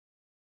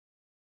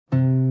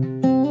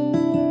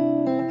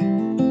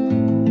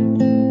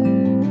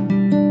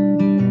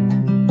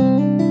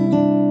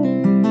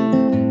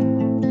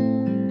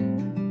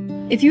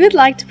If you would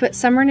like to put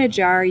summer in a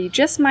jar, you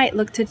just might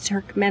look to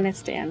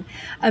Turkmenistan,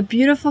 a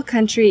beautiful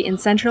country in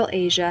Central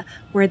Asia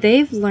where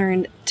they've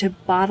learned to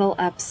bottle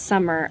up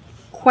summer,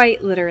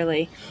 quite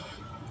literally.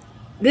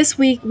 This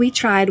week we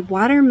tried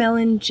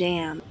watermelon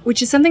jam,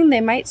 which is something they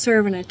might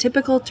serve in a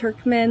typical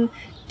Turkmen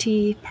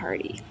tea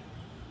party.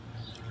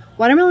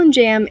 Watermelon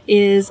jam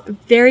is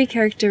very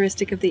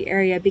characteristic of the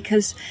area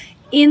because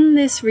in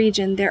this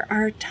region there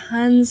are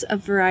tons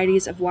of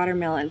varieties of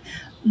watermelon,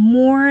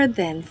 more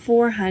than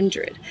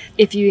 400,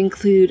 if you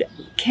include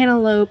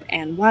cantaloupe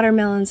and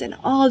watermelons and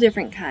all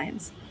different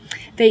kinds.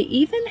 They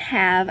even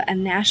have a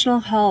national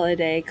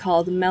holiday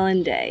called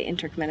Melon Day in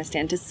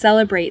Turkmenistan to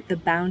celebrate the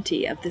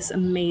bounty of this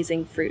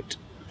amazing fruit.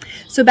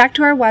 So back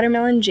to our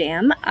watermelon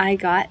jam. I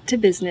got to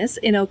business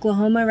in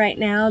Oklahoma right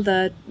now.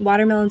 The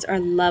watermelons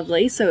are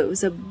lovely, so it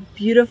was a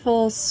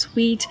beautiful,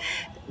 sweet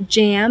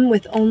jam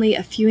with only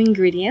a few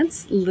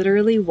ingredients,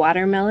 literally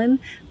watermelon,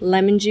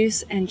 lemon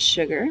juice, and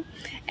sugar,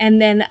 and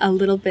then a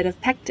little bit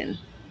of pectin.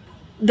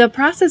 The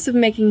process of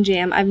making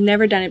jam, I've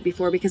never done it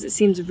before because it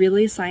seems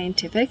really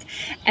scientific,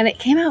 and it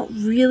came out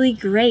really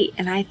great,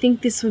 and I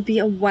think this would be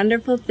a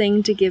wonderful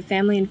thing to give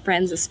family and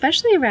friends,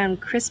 especially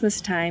around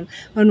Christmas time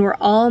when we're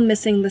all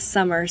missing the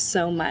summer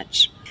so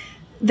much.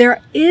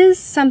 There is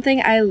something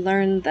I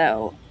learned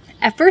though.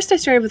 At first I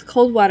started with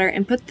cold water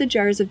and put the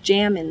jars of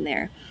jam in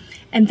there,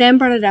 and then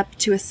brought it up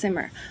to a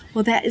simmer.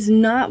 Well, that is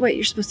not what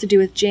you're supposed to do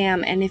with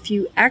jam, and if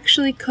you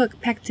actually cook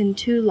pectin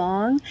too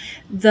long,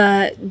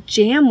 the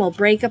jam will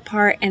break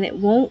apart and it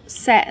won't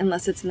set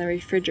unless it's in the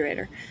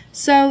refrigerator.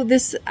 So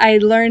I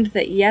learned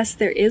that yes,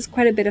 there is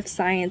quite a bit of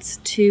science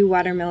to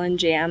watermelon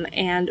jam,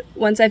 and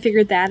once I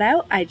figured that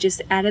out, I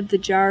just added the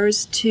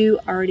jars to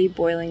already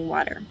boiling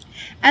water.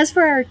 As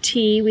for our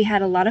tea, we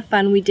had a lot of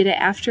fun. We did it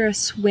after a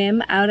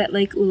swim out at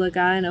Lake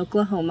Ulaga in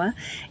Oklahoma,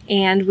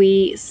 and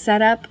we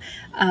set up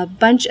a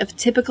bunch of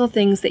typical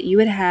things that you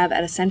would have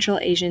at a Central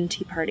Asian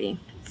tea party.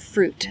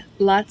 Fruit,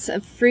 lots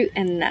of fruit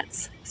and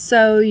nuts.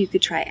 So you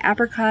could try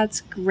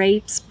apricots,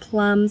 grapes,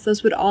 plums.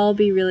 Those would all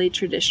be really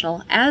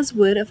traditional, as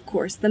would, of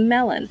course, the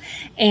melon.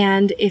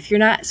 And if you're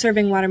not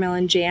serving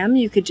watermelon jam,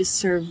 you could just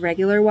serve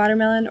regular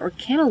watermelon, or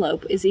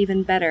cantaloupe is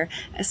even better,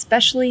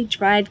 especially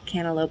dried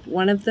cantaloupe,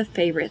 one of the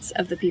favorites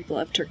of the people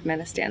of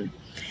Turkmenistan.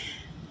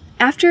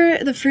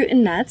 After the fruit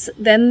and nuts,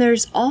 then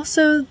there's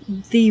also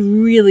the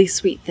really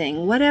sweet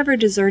thing, whatever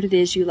dessert it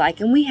is you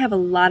like. And we have a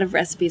lot of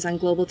recipes on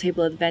Global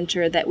Table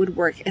Adventure that would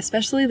work,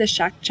 especially the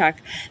shak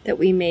chak that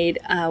we made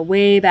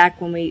way back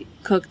when we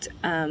cooked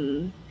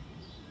Kazakhstan,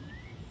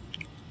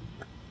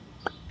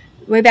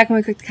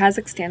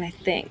 I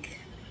think.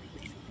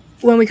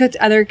 When we cooked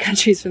other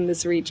countries from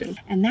this region.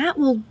 And that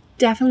will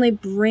definitely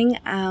bring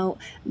out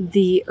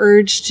the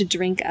urge to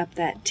drink up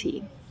that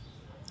tea.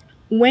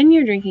 When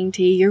you're drinking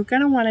tea, you're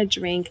going to want to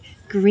drink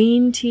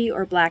green tea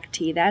or black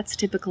tea. That's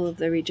typical of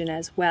the region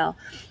as well.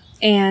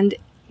 And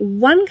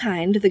one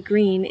kind, the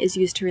green, is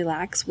used to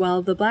relax,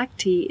 while the black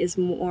tea is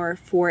more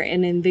for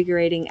an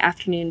invigorating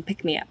afternoon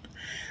pick-me-up.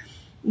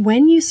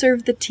 When you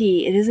serve the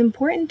tea, it is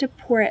important to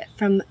pour it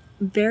from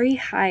very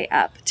high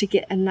up to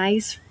get a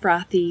nice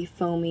frothy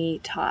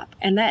foamy top,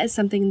 and that is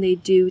something they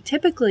do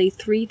typically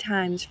 3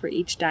 times for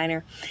each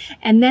diner.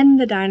 And then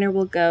the diner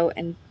will go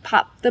and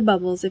pop the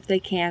bubbles if they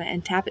can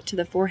and tap it to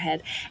the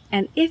forehead,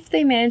 and if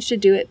they manage to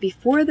do it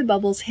before the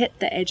bubbles hit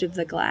the edge of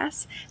the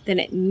glass, then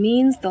it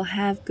means they'll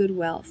have good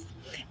wealth.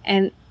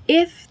 And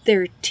if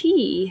their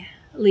tea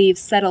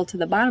leaves settle to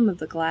the bottom of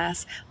the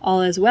glass,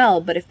 all is well,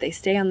 but if they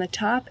stay on the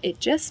top, it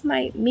just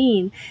might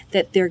mean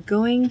that they're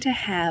going to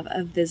have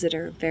a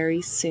visitor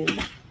very soon.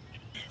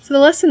 So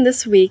the lesson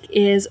this week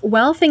is,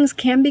 while things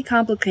can be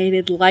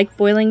complicated, like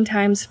boiling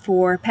times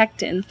for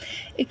pectin,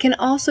 it can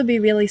also be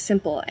really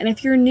simple. And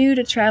if you're new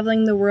to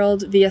traveling the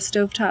world via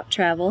stovetop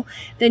travel,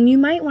 then you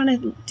might want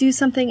to do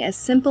something as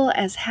simple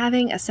as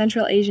having a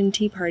Central Asian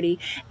tea party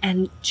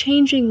and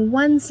changing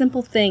one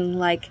simple thing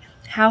like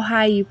how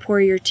high you pour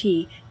your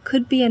tea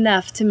could be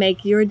enough to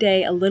make your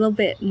day a little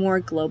bit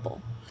more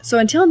global. So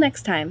until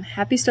next time,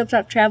 happy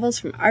stovetop travels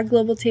from our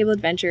Global Table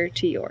Adventure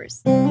to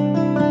yours.